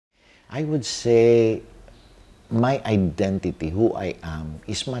I would say my identity, who I am,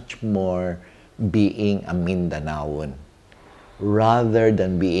 is much more being a Mindanaoan rather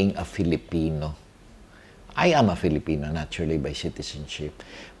than being a Filipino. I am a Filipino, naturally, by citizenship.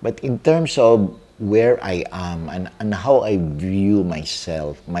 But in terms of where I am and how I view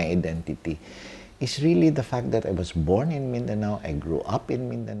myself, my identity, is really the fact that I was born in Mindanao, I grew up in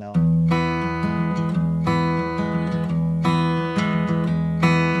Mindanao.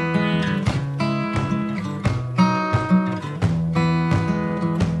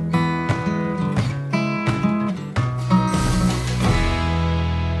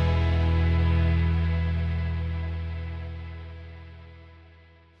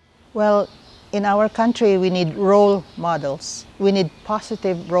 Well, in our country, we need role models. We need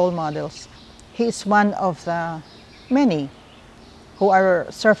positive role models. He is one of the many who are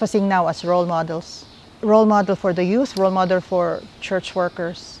surfacing now as role models. Role model for the youth, role model for church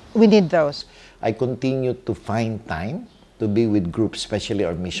workers. We need those. I continue to find time to be with groups, especially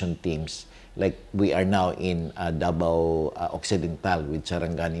our mission teams. Like we are now in Davao Occidental with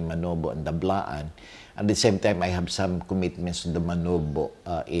Sarangani, Manobo, and Dablaan. At the same time, I have some commitments to the Manobo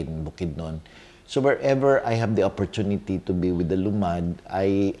in Bukidnon. So wherever I have the opportunity to be with the Lumad,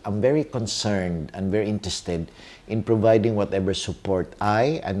 I am very concerned and very interested in providing whatever support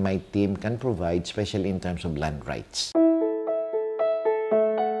I and my team can provide, especially in terms of land rights.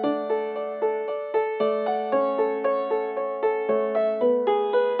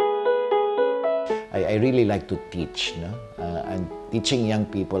 I really like to teach, no? And teaching young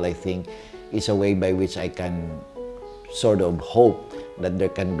people, I think, is a way by which I can sort of hope that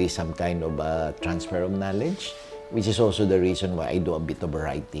there can be some kind of transfer of knowledge, which is also the reason why I do a bit of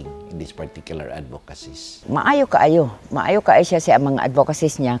writing in these particular advocacies. Maayo kaayo siya sa mga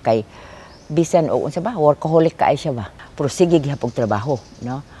advocacies niya kay bisan o unsa ba workaholic kaayo siya ba. Pero sige gihapon trabaho,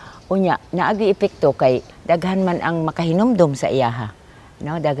 no? Unya naagi epekto kay daghan man ang makahinumdom sa iyaha,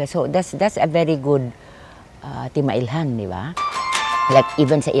 no? So that's a very good timailhan, di ba? Like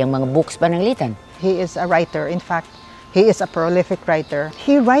even sa iyang mga books pananglitan. He is a writer. In fact, he is a prolific writer.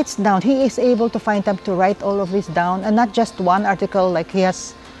 He writes down. He is able to find time to write all of this down, and not just one article. Like he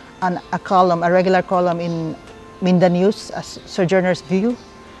has a column, a regular column in Mindanews, a Sojourner's View.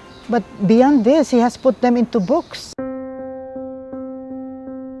 But beyond this, he has put them into books.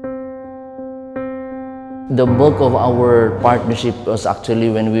 The bulk of our partnership was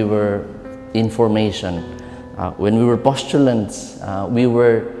actually when we were in formation. When we were postulants, we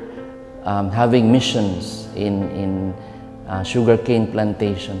were having missions in sugarcane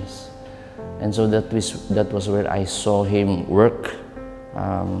plantations, and so that was where I saw him work.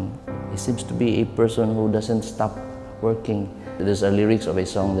 He seems to be a person who doesn't stop working. There's a lyrics of a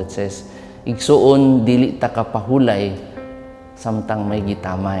song that says, "Igsuon dili ta kapahulay, samtang may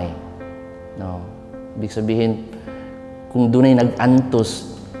gitamay." No, ibig sabihin, kung dunay nag-antos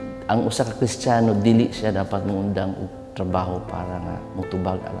ang usa ka Kristiyano, dili siya dapat mungundang og trabaho para nga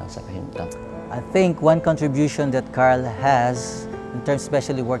mutubag alang sa kahimtang. I think one contribution that Carl has, in terms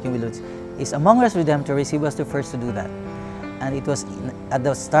especially working with Louise, is among us Redemptorists, he was the first to do that. And it was, at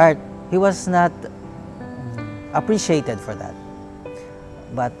the start, he was not appreciated for that.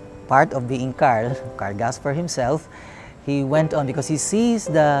 But part of being Carl Gaspar himself, he went on because he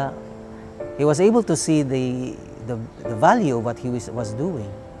was able to see the value of what he was doing.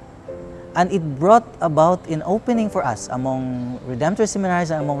 And it brought about an opening for us among Redemptorist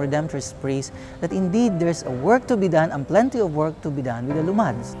seminaries and among Redemptorist priests that indeed there's a work to be done and plenty of work to be done with the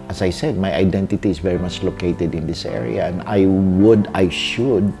Lumads. As I said, my identity is very much located in this area, and I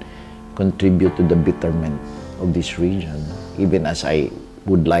should contribute to the betterment of this region, even as I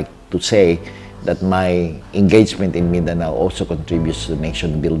would like to say that my engagement in Mindanao also contributes to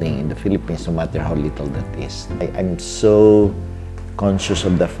nation building in the Philippines, no matter how little that is. I'm so conscious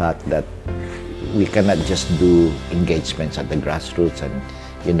of the fact that we cannot just do engagements at the grassroots and,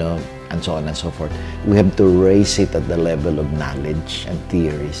 and so on and so forth. We have to raise it at the level of knowledge and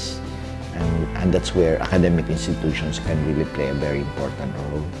theories. And that's where academic institutions can really play a very important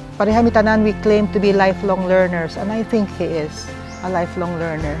role. Parehami tanan, we claim to be lifelong learners, and I think he is a lifelong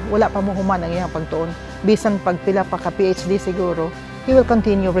learner. Wala pa mo human ang iyang pagtuon. Bisan pagpila pa ka PhD siguro, he will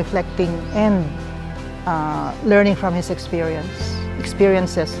continue reflecting and learning from his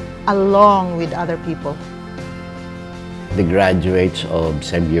experiences along with other people. The graduates of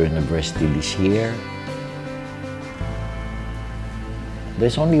Xavier University this year,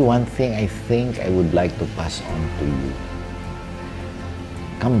 there's only one thing I think I would like to pass on to you.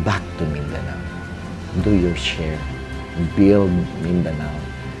 Come back to Mindanao. Do your share. Build Mindanao.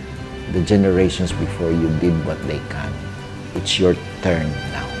 The generations before you did what they can. It's your turn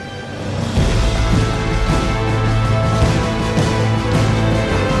now.